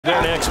Their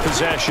next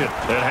possession.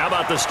 And how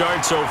about the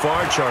start so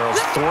far,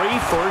 Charles? 3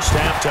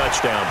 first-half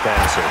touchdown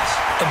passes.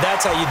 And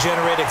that's how you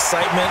generate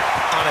excitement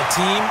on a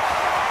team,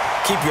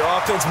 keep your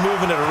offense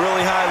moving at a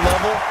really high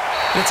level.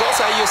 And it's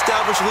also how you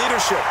establish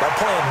leadership by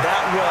playing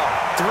that well.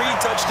 3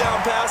 touchdown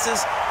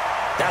passes,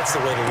 that's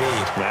the way to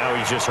lead. Now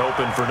he's just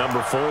hoping for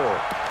number 4.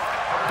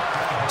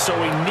 So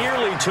he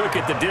nearly took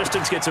it the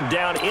distance, gets him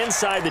down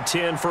inside the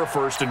 10 for a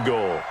 1st and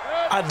goal.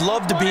 I'd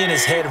love to be in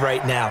his head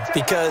right now,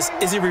 because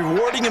is he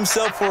rewarding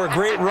himself for a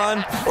great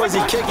run, or is he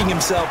kicking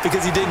himself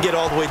because he didn't get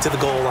all the way to the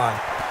goal line?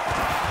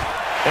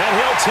 And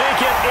he'll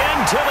take it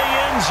into the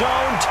end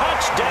zone.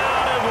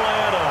 Touchdown,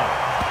 Atlanta.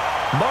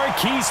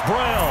 Marquise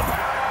Brown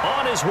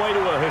on his way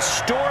to a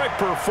historic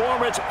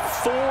performance.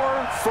 4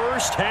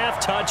 first-half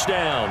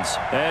touchdowns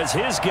as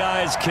his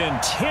guys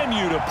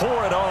continue to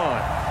pour it on.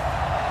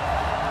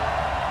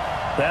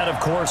 That, of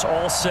course,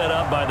 all set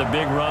up by the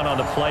big run on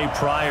the play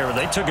prior.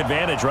 They took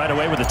advantage right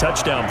away with a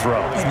touchdown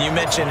throw. And you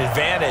mentioned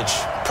advantage,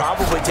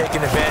 probably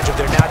taking advantage of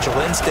their natural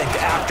instinct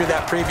after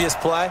that previous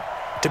play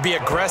to be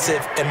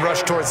aggressive and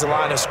rush towards the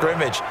line of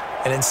scrimmage.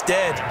 And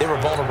instead, they were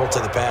vulnerable to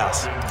the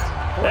pass.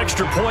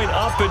 Extra point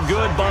up and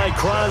good by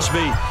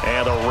Crosby.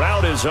 And the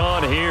route is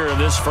on here in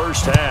this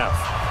first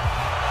half.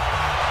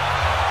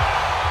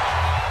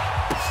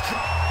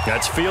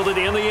 That's fielded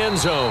in the end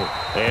zone.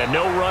 And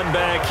no run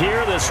back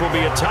here. This will be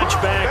a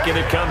touchback, and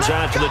it comes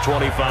out to the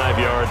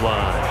 25-yard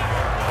line.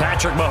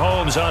 Patrick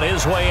Mahomes on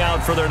his way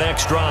out for their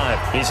next drive.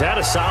 He's had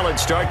a solid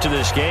start to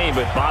this game,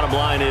 but bottom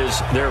line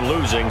is they're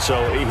losing,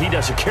 so he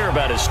doesn't care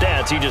about his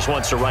stats. He just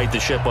wants to right the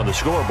ship on the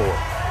scoreboard.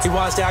 He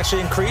wants to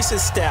actually increase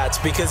his stats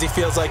because he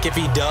feels like if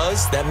he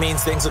does, that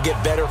means things will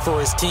get better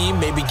for his team,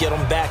 maybe get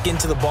them back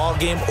into the ball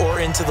game or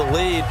into the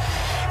lead.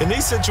 In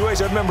these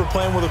situations, I remember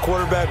playing with a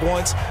quarterback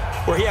once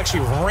where he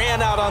actually ran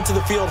out onto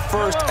the field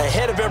first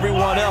ahead of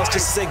everyone else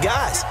just to say,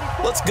 guys,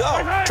 let's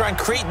go. Try and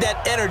create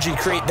that energy,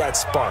 create that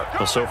spark.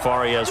 Well, so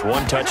far he has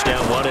 1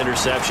 touchdown, 1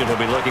 interception. He'll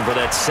be looking for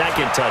that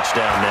 2nd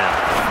touchdown now.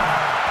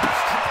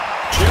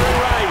 Jerry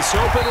Rice,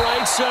 open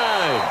right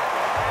side.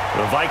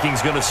 The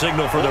Vikings going to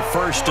signal for the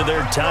first of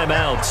their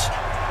timeouts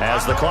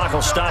as the clock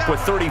will stop with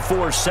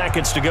 34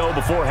 seconds to go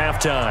before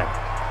halftime.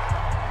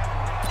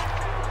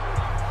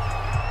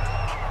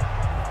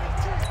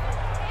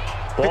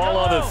 Ball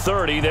on the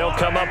 30. They'll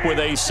come up with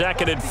a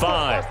 2nd and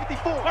 5.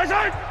 Let's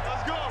go.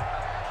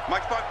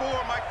 Mike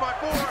 5-4, Mike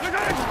 5-4.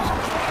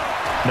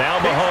 Now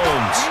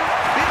Mahomes.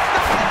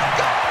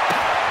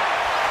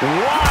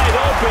 Wide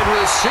open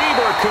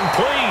receiver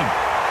complete.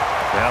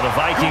 Now the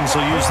Vikings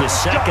will use the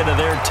 2nd of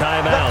their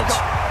timeouts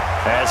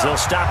as they'll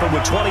stop it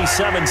with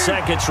 27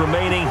 seconds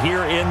remaining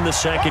here in the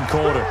 2nd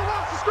quarter.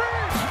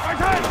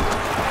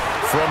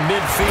 From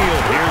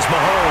midfield, here's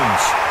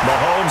Mahomes.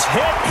 Mahomes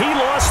hit. He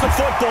lost the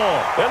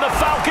football. And the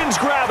Falcons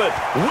grab it.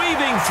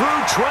 Weaving through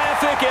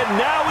traffic, and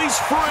now he's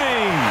free.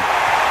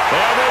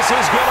 And this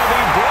is going to be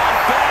brought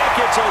back.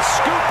 It's a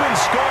scoop and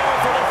score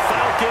for the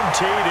Falcon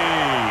TD.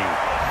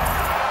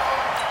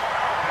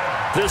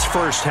 This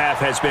first half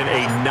has been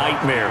a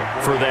nightmare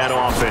for that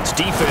offense.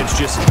 Defense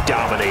just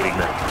dominating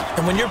them.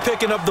 And when you're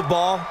picking up the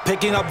ball,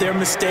 picking up their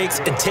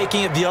mistakes, and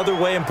taking it the other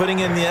way and putting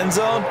it in the end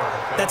zone,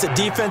 that's a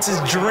defense's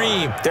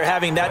dream. They're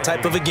having that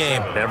type of a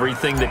game.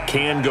 Everything that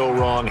can go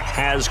wrong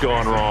has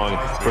gone wrong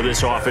for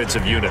this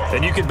offensive unit.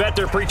 And you can bet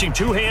they're preaching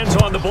 2 hands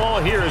on the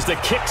ball here as the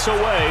kick's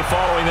away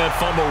following that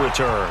fumble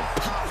return.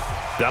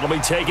 That'll be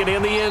taken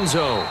in the end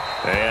zone.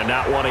 And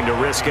not wanting to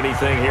risk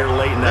anything here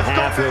late in the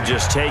half, he'll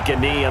just take a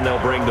knee and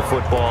they'll bring the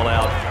football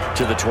out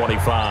to the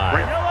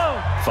 25.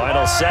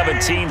 Final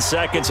 17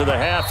 seconds of the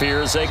half here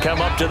as they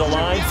come up to the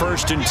line,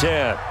 1st and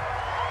 10.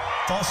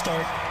 False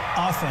start,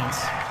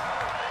 offense.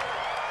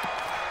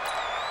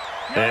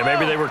 And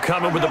maybe they were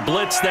coming with a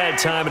blitz that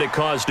time and it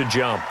caused a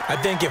jump. I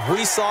think if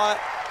we saw it,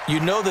 you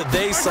know that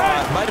they saw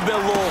it. Might have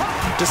been a little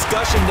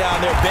discussion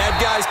down there.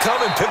 Bad guys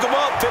coming. Pick them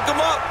up. Pick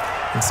them up.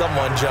 And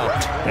someone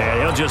jumped.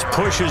 And he'll just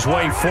push his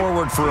way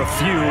forward for a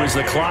few as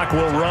the clock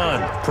will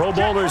run. Pro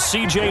Bowler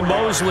C.J.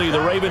 Mosley, the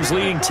Ravens'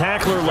 leading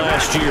tackler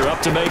last year, up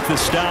to make the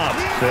stop.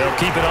 They'll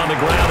keep it on the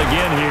ground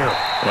again here.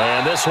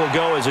 And this will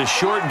go as a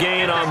short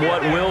gain on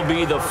what will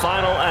be the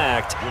final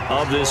act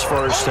of this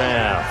first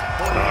half.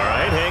 All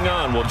right, hang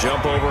on. We'll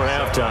jump over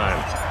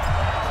halftime.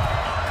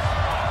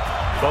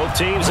 Both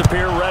teams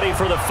appear ready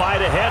for the fight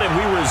ahead, and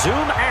we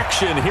resume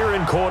action here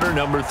in quarter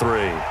number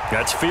 3.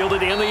 That's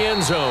fielded in the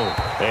end zone.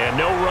 And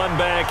no run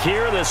back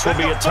here. This will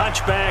be a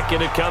touchback,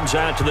 and it comes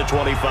out to the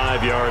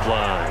 25-yard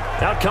line.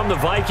 Out come the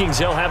Vikings.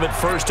 They'll have it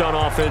first on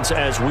offense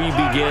as we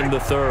begin the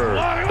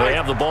 3rd. They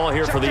have the ball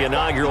here for the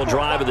inaugural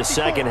drive of the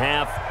 2nd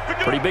half.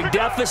 Pretty big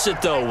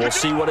deficit, though. We'll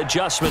see what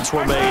adjustments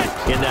were made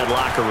in that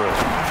locker room.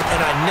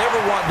 And I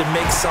never want to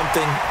make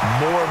something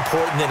more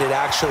important than it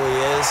actually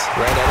is,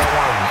 right? I don't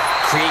want to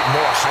create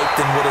more hype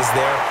than what is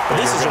there. But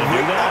this is a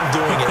really, I'm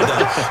doing it.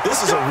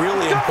 This is a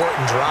really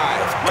important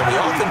drive. And we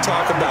often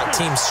talk about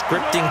teams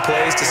scripting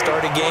plays to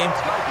start a game,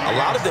 a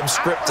lot of them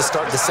script to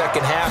start the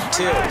second half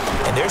too.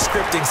 And they're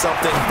scripting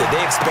something that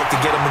they expect to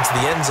get them into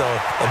the end zone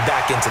and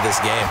back into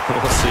this game.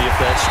 We'll see if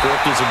that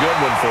script is a good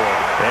one for him.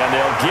 And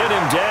they'll get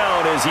him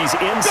down as he's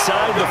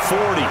inside the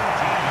 40.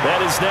 That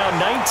is now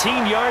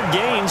 19-yard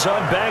gains on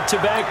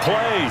back-to-back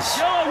plays.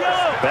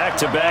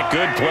 Back-to-back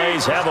good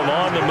plays have him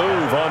on the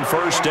move on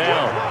first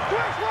down.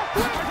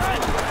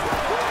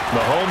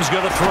 Mahomes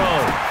going to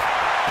throw.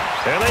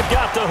 And they've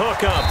got the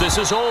hook up. This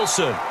is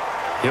Olsen.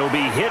 He'll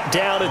be hit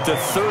down at the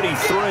 33,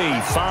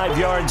 5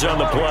 yards on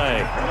the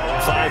play.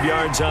 5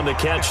 yards on the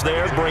catch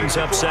there, brings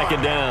up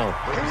second down.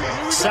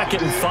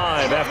 2nd and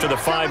 5 after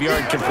the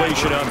 5-yard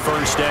completion on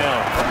first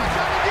down.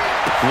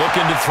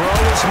 Looking to throw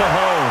is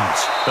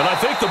Mahomes. And I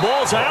think the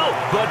ball's out,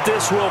 but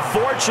this will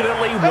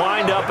fortunately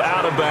wind up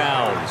out of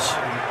bounds.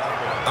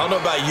 I don't know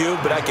about you,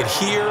 but I could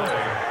hear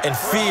and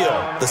feel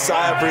the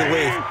sigh of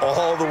relief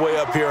all the way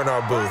up here in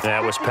our booth.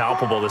 That was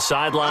palpable. The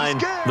sideline,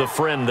 the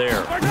friend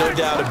there. No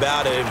doubt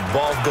about it.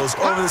 Ball goes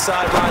over the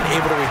sideline,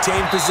 able to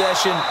retain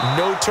possession,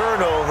 no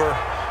turnover.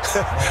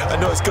 I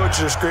know his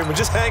coaches are screaming,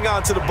 just hang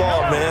on to the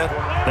ball, man.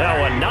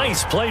 Now a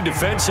nice play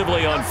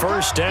defensively on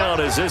first down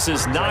as this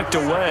is knocked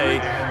away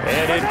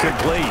and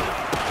incomplete.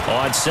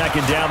 On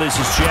second down, this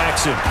is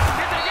Jackson.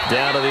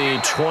 Down to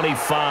the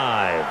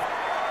 25.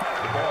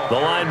 The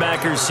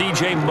linebacker,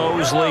 C.J.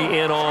 Mosley,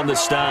 in on the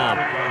stop.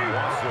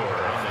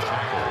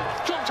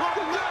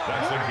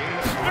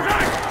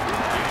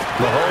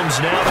 Mahomes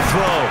now to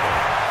throw.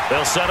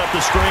 They'll set up the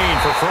screen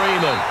for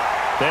Freeman.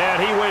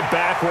 And he went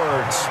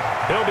backwards.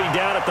 He'll be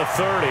down at the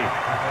 30.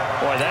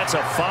 Boy, that's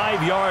a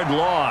 5-yard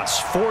loss.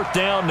 4th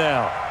down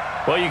now.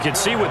 Well, you can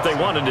see what they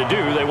wanted to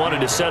do. They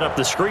wanted to set up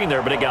the screen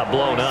there, but it got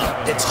blown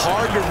up. It's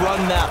hard to run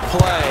that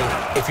play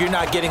if you're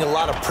not getting a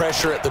lot of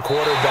pressure at the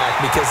quarterback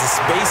because the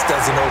space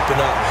doesn't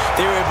open up.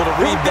 They were able to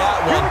read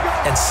that one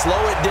and slow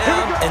it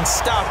down and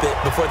stop it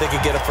before they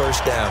could get a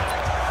first down.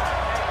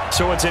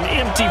 So it's an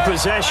empty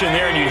possession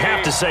there, and you'd have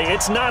to say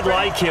it's not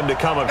like him to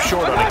come up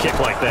short on a kick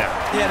like that.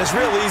 Yeah, and it's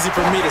real easy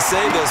for me to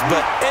say this,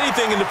 but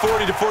anything in the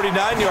 40 to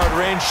 49-yard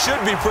range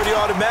should be pretty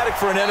automatic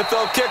for an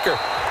NFL kicker,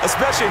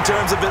 especially in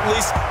terms of at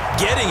least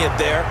getting it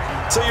there.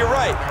 So you're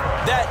right.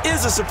 That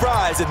is a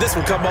surprise that this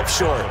will come up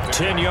short.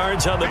 10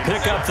 yards on the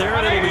pickup there,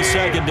 and it'll be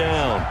second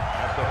down.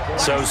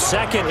 So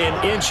 2nd and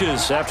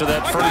inches after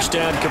that first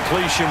down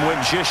completion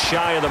went just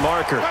shy of the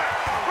marker.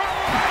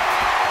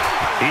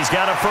 He's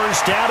got a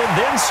first down and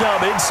then some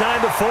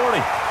inside the 40.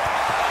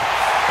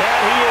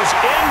 And he is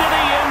into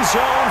the end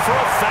zone for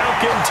a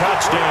Falcon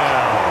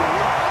touchdown.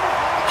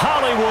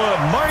 Hollywood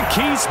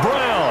Marquise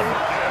Brown,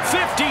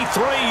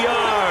 53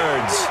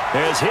 yards,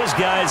 as his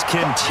guys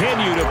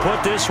continue to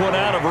put this one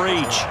out of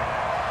reach.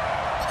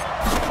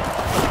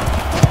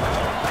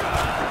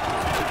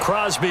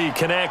 Crosby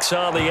connects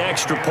on the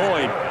extra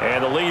point,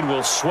 and the lead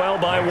will swell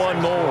by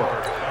one more.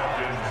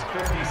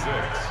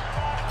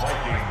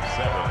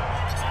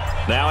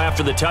 Now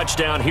after the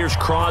touchdown, here's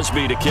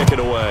Crosby to kick it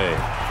away.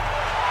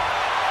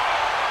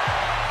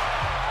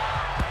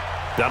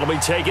 That'll be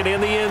taken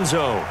in the end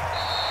zone.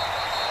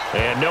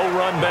 And no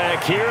run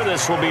back here.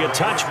 This will be a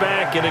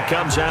touchback, and it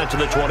comes out to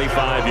the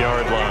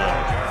 25-yard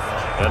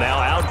line. And now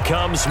out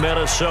comes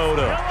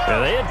Minnesota.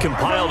 And they had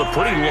compiled a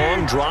pretty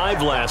long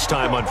drive last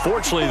time.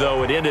 Unfortunately,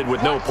 though, it ended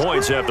with no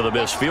points after the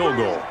missed field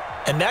goal.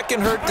 And that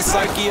can hurt the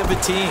psyche of a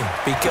team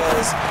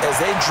because as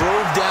they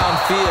drove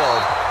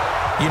downfield,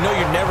 you know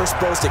you're never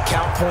supposed to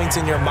count points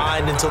in your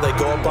mind until they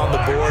go up on the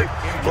board.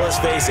 But let's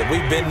face it,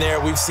 we've been there.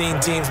 We've seen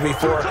teams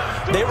before.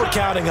 They were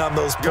counting on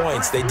those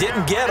points. They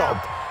didn't get them.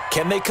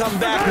 Can they come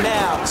back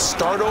now,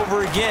 start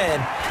over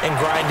again, and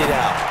grind it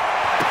out?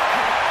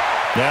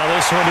 Now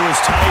this one to his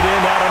tight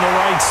end out on the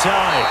right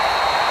side.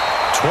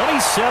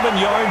 27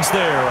 yards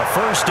there, a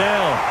first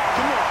down.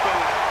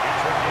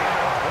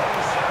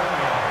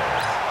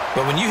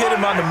 But when you hit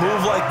him on the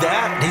move like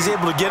that, he's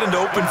able to get into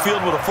open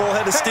field with a full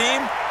head of steam.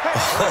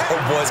 Oh,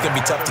 boy, it's going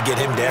to be tough to get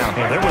him down.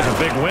 Yeah, there was a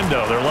big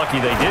window. They're lucky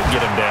they did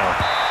get him down.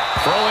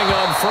 Throwing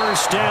on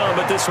first down,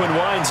 but this one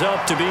winds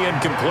up to be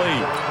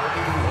incomplete.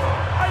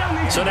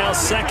 So now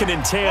 2nd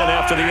and 10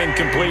 after the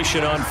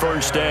incompletion on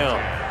first down.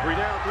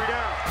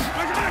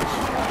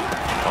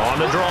 On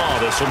the draw,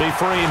 this will be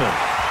Freeman.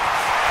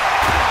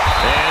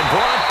 And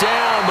brought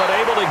down, but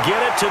able to get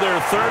it to their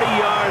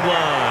 30-yard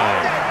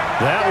line.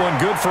 That one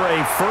good for a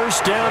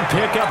first down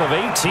pickup of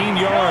 18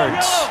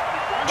 yards.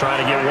 Trying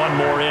to get one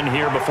more in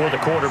here before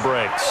the quarter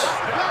breaks.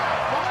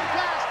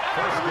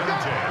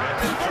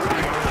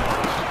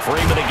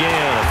 Freeman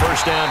again, a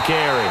first down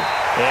carry.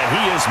 And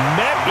he is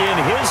met in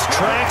his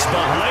tracks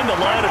behind the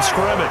line of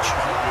scrimmage.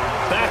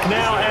 Back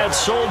now at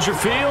Soldier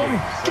Field.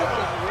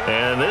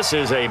 And this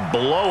is a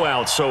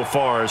blowout so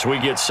far as we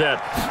get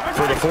set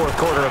for the fourth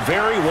quarter. A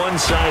very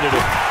one-sided.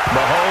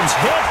 Mahomes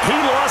hit. He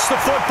lost the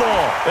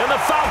football. And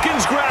the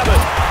Falcons grab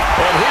it.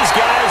 And his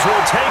guys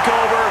will take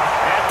over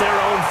at their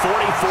own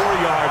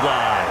 44-yard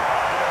line.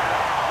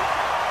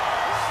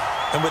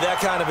 And with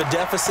that kind of a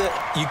deficit,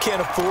 you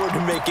can't afford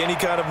to make any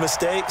kind of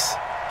mistakes.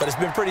 But it's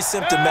been pretty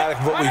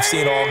symptomatic of what we've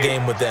seen all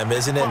game with them,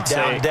 isn't it?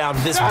 Down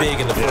this big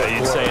in the fourth quarter.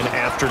 You'd say an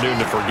afternoon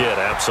to forget,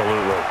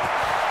 absolutely.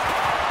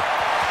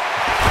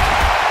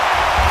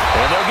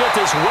 And they'll get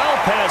this well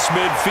past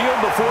midfield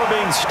before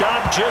being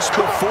stopped just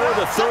before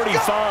the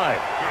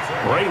 35.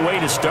 Great way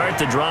to start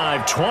the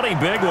drive. 20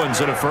 big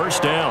ones and a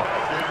first down.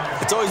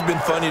 It's always been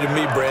funny to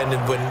me, Brandon,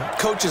 when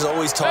coaches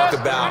always talk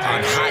about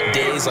on hot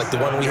days like the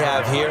one we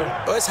have here.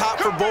 Oh, it's hot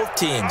for both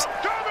teams.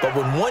 But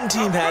when one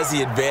team has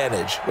the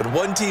advantage, when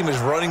one team is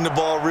running the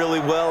ball really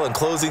well and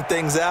closing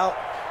things out,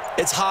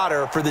 it's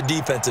hotter for the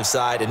defensive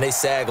side, and they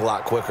sag a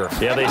lot quicker.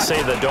 Yeah, they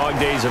say the dog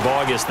days of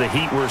August, the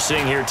heat we're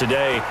seeing here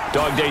today,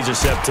 dog days of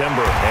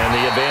September, and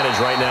the advantage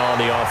right now on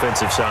the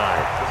offensive side.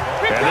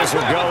 And this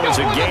will go as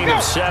a gain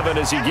of 7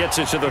 as he gets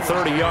it to the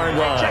 30-yard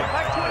line.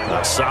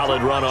 A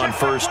solid run on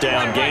first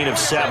down, gain of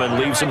 7,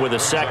 leaves him with a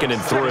 2nd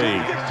and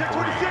 3.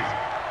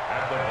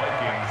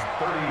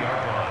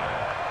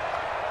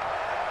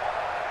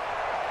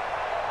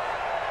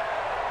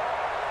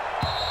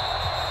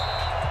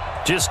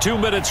 Just 2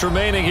 minutes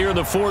remaining here in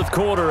the fourth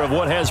quarter of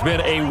what has been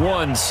a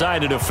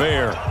one-sided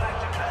affair.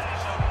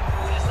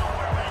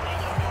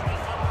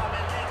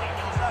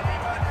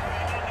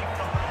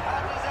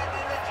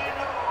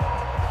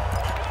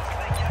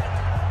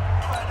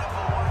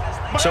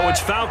 So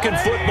it's Falcon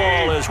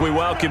football as we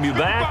welcome you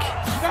back.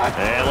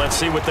 And let's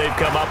see what they've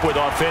come up with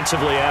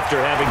offensively after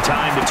having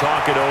time to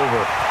talk it over.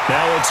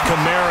 Now it's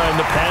Kamara in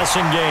the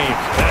passing game.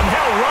 And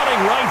now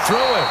running right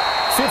through it.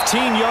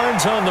 15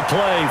 yards on the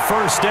play,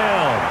 first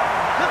down.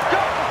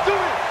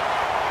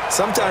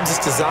 Sometimes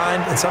it's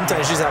designed, and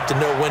sometimes you just have to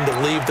know when to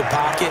leave the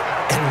pocket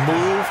and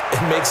move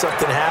and make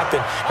something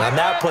happen. And on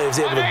that play, he was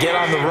able to get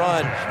on the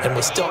run and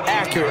was still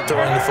accurate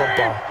throwing the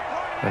football.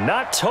 And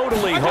not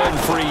totally home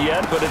free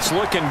yet, but it's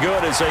looking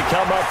good as they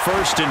come up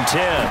 1st and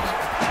 10.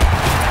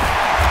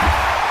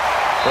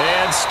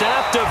 And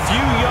stopped a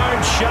few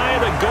yards shy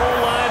of the goal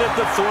line at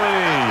the 3.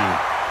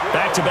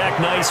 Back-to-back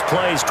nice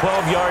plays,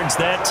 12 yards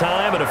that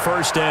time and a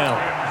first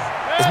down.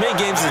 As many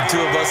games as the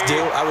two of us do,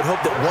 I would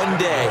hope that one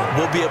day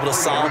we'll be able to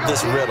solve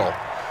this riddle.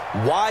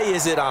 Why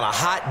is it on a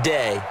hot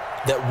day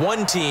that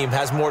one team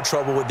has more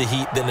trouble with the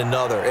heat than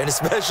another, and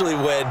especially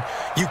when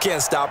you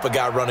can't stop a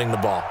guy running the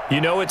ball?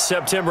 You know it's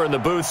September in the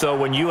booth, though,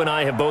 when you and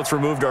I have both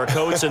removed our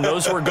coats, and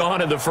those were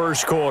gone in the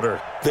first quarter.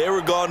 They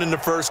were gone in the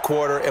first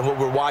quarter, and what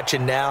we're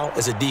watching now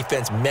is a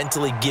defense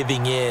mentally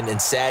giving in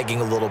and sagging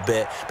a little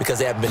bit because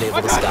they haven't been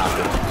able to stop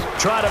it.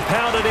 Try to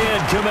pound it in,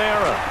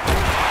 Kamara.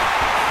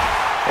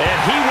 And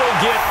he will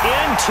get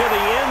into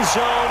the end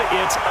zone.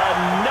 It's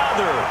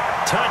another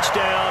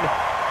touchdown.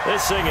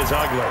 This thing is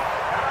ugly.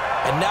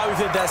 And now we've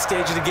hit that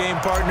stage of the game,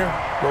 partner,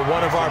 where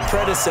one of our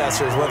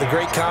predecessors, one of the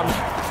great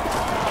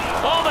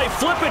Oh, they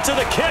flip it to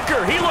the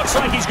kicker. He looks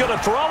like he's going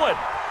to throw it.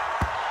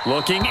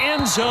 Looking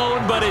end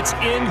zone, but it's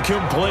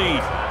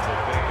incomplete.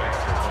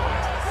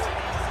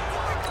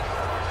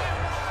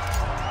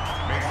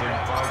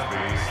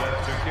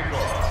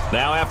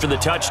 Now after the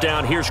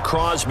touchdown, here's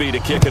Crosby to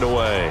kick it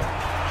away.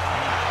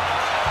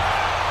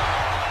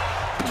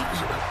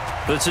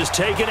 This is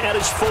taken at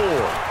his 4.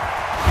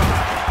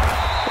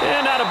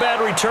 And not a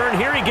bad return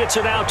here. He gets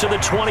it out to the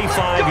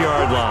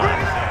 25-yard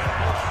line.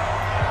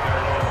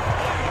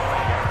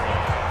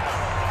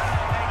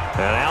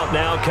 And out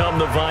now come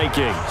the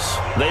Vikings.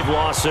 They've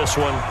lost this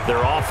one.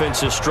 Their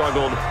offense has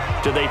struggled.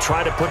 Do they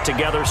try to put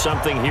together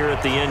something here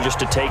at the end just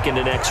to take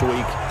into next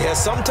week? Yeah,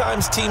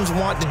 sometimes teams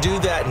want to do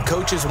that and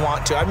coaches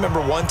want to. I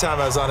remember one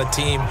time I was on a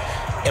team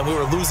and we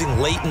were losing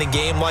late in the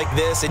game like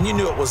this, and you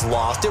knew it was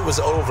lost. It was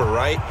over,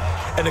 right?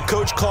 And the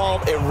coach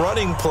called a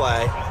running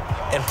play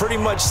and pretty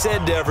much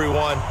said to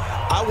everyone,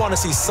 I want to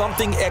see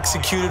something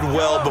executed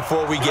well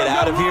before we get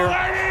out of here.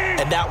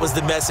 And that was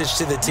the message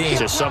to the team.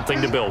 Just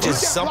something to build on.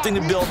 Just something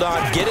to build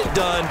on, get it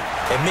done,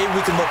 and maybe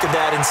we can look at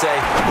that and say,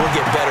 we'll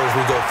get better as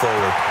we go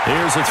forward.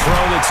 Here's a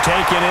throw that's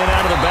taken in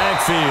out of the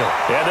backfield.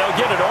 And they'll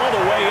get it all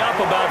the way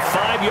up about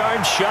 5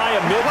 yards shy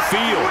of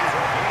midfield.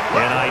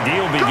 An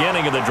ideal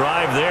beginning of the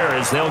drive there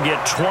as they'll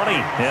get 20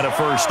 and a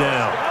first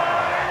down.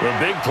 The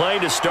big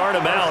play to start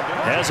him out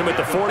has him at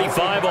the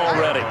 45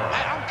 already.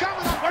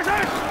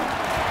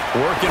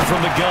 Working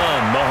from the gun,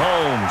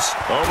 Mahomes.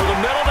 Over the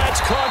middle,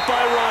 that's caught by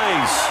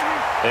Rice.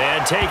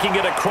 And taking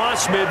it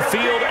across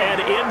midfield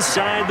and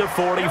inside the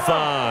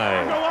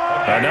 45.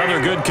 Another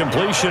good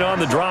completion on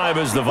the drive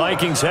as the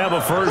Vikings have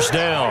a first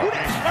down.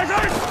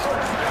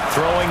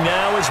 Throwing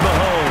now is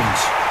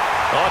Mahomes.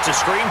 Oh, it's a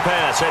screen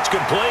pass. That's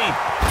complete.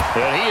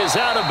 And he is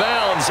out of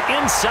bounds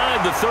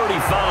inside the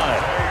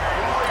 35.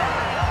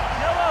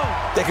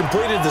 They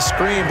completed the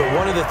screen, but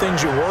one of the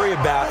things you worry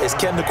about is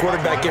can the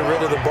quarterback get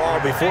rid of the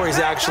ball before he's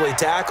actually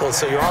tackled?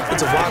 So your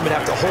offensive linemen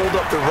have to hold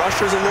up the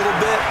rushers a little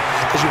bit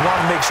because you want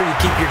to make sure you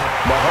keep your...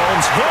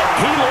 Mahomes hit.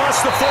 He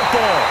lost the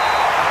football.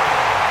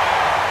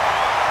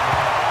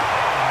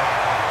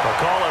 Well,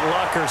 Call it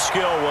luck or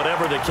skill,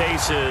 whatever the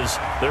case is,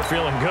 they're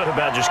feeling good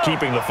about just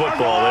keeping the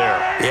football there.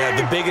 Yeah,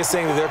 the biggest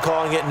thing that they're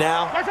calling it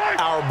now,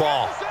 our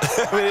ball.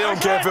 I mean, they don't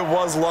care if it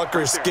was luck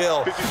or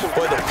skill.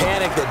 Boy, the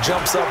panic that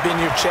jumps up in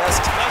your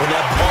chest when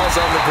that ball's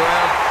on the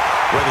ground,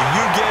 whether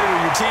you get it or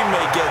your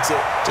teammate gets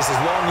it, just as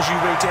long as you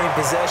retain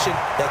possession,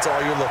 that's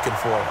all you're looking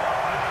for.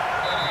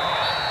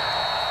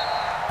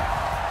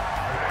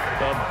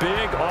 A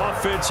big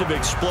offensive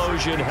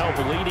explosion helped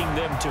leading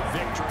them to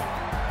victory.